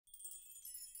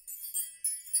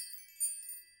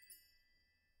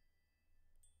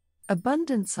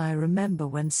Abundance. I remember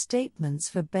when statements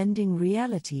for bending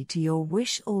reality to your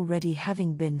wish already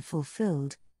having been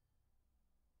fulfilled.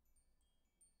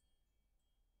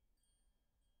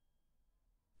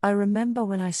 I remember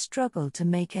when I struggled to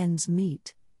make ends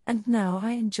meet, and now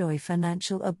I enjoy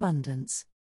financial abundance.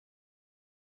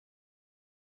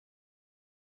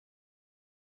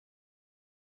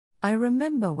 I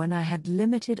remember when I had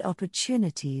limited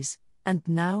opportunities, and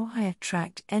now I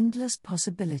attract endless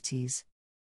possibilities.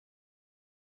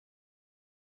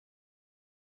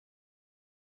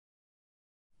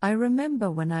 I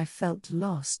remember when I felt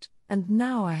lost, and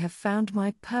now I have found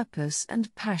my purpose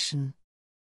and passion.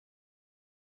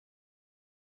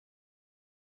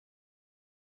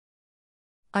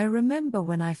 I remember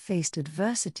when I faced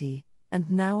adversity, and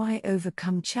now I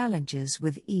overcome challenges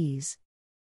with ease.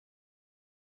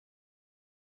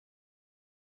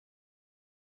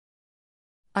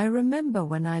 I remember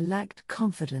when I lacked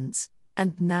confidence,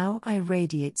 and now I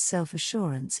radiate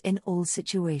self-assurance in all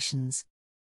situations.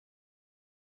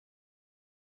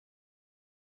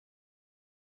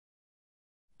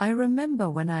 I remember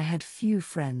when I had few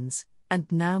friends, and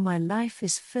now my life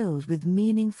is filled with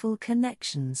meaningful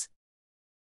connections.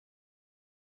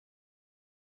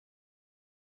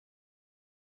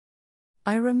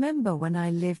 I remember when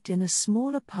I lived in a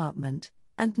small apartment,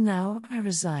 and now I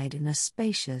reside in a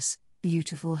spacious,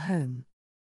 beautiful home.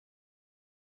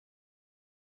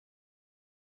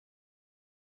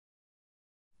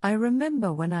 I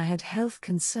remember when I had health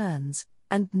concerns,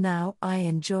 and now I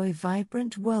enjoy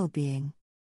vibrant well-being.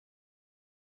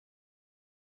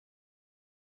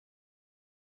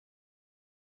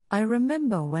 I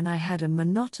remember when I had a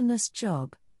monotonous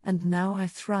job, and now I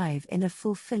thrive in a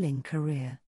fulfilling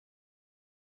career.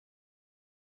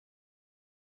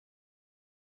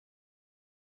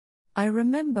 I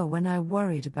remember when I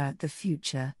worried about the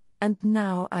future, and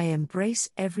now I embrace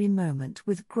every moment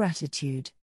with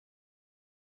gratitude.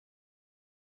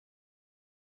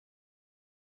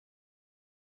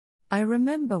 I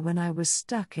remember when I was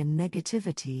stuck in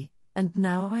negativity, and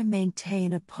now I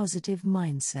maintain a positive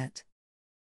mindset.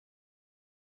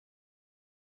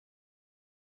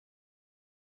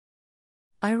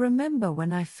 I remember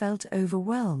when I felt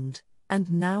overwhelmed,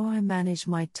 and now I manage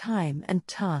my time and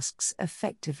tasks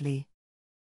effectively.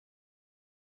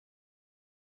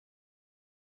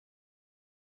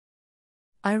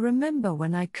 I remember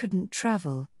when I couldn't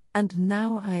travel, and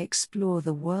now I explore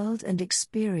the world and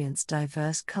experience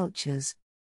diverse cultures.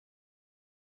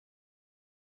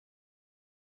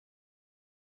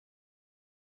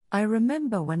 I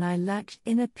remember when I lacked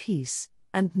inner peace,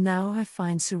 and now I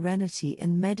find serenity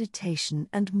in meditation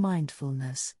and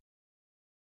mindfulness.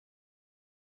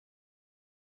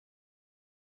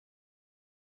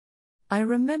 I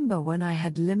remember when I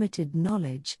had limited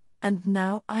knowledge, and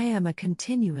now I am a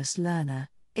continuous learner,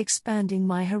 expanding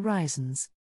my horizons.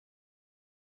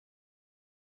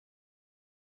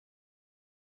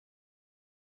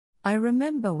 I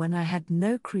remember when I had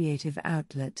no creative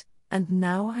outlet, and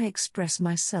now I express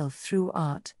myself through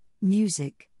art,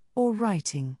 music, or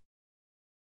writing.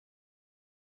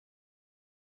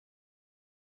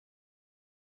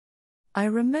 I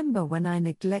remember when I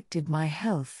neglected my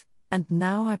health, and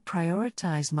now I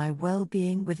prioritize my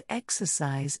well-being with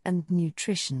exercise and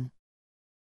nutrition.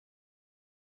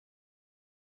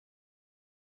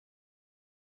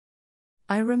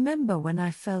 I remember when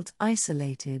I felt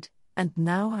isolated, and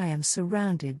now I am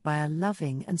surrounded by a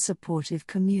loving and supportive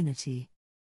community.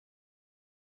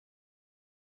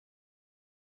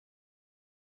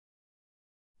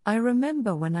 I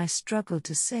remember when I struggled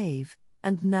to save,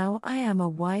 and now I am a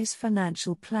wise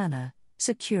financial planner,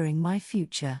 securing my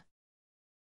future.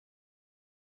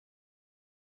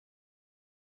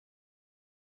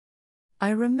 I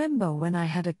remember when I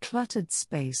had a cluttered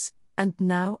space, and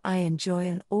now I enjoy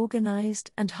an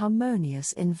organized and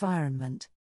harmonious environment.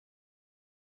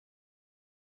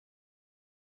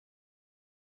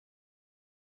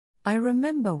 I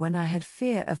remember when I had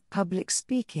fear of public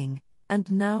speaking,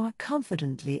 and now I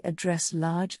confidently address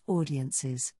large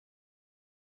audiences.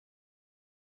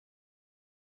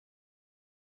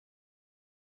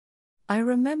 I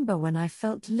remember when I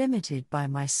felt limited by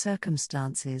my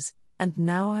circumstances, and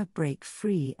now I break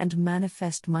free and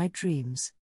manifest my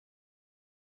dreams.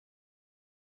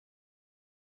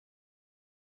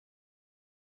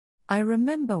 I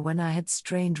remember when I had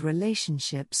strained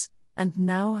relationships, and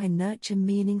now I nurture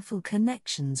meaningful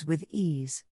connections with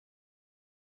ease.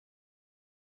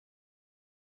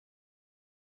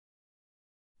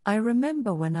 I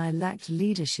remember when I lacked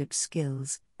leadership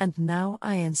skills, and now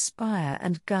I inspire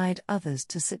and guide others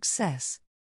to success.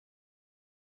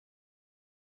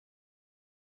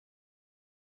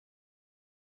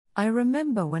 I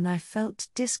remember when I felt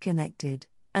disconnected,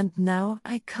 and now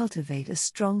I cultivate a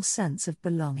strong sense of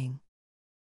belonging.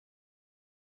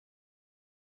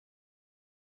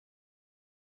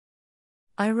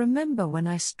 I remember when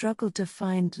I struggled to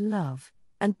find love,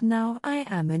 and now I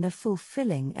am in a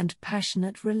fulfilling and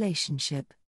passionate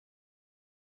relationship.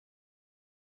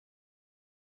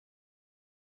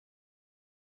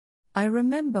 I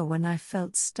remember when I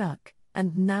felt stuck,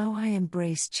 and now I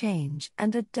embrace change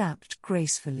and adapt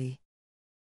gracefully.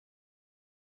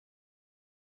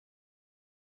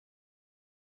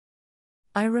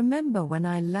 I remember when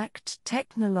I lacked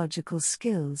technological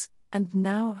skills, and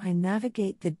now I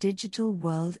navigate the digital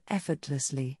world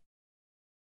effortlessly.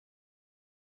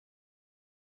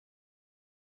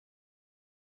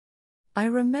 I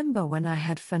remember when I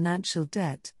had financial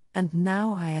debt, and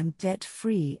now I am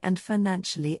debt-free and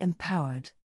financially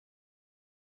empowered.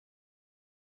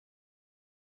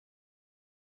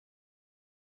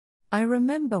 I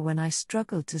remember when I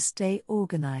struggled to stay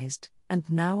organized, and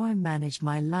now I manage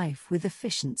my life with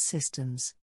efficient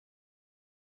systems.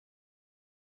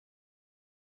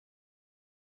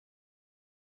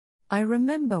 I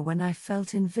remember when I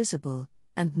felt invisible,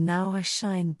 and now I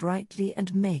shine brightly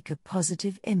and make a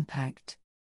positive impact.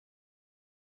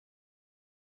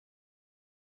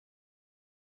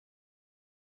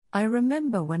 I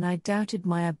remember when I doubted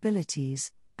my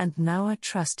abilities, and now I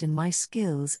trust in my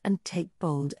skills and take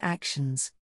bold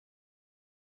actions.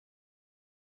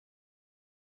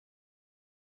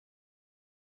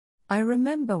 I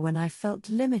remember when I felt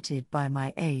limited by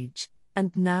my age,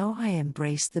 and now I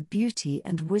embrace the beauty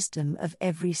and wisdom of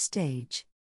every stage.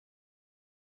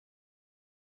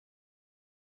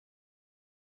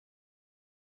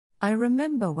 I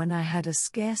remember when I had a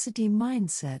scarcity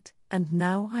mindset, and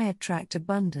now I attract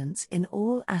abundance in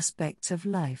all aspects of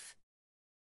life.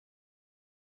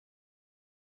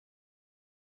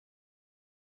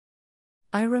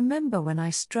 I remember when I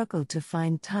struggled to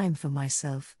find time for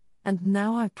myself, and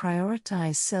now I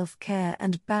prioritize self-care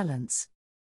and balance.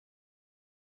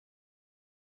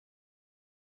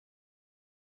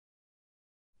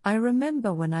 I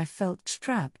remember when I felt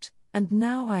trapped, and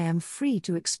now I am free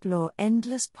to explore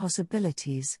endless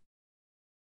possibilities.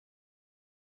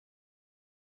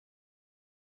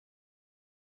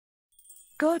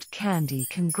 God Candy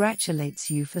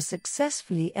congratulates you for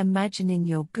successfully imagining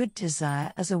your good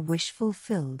desire as a wish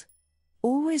fulfilled.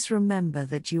 Always remember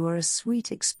that you are a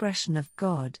sweet expression of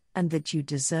God and that you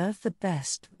deserve the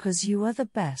best because you are the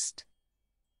best.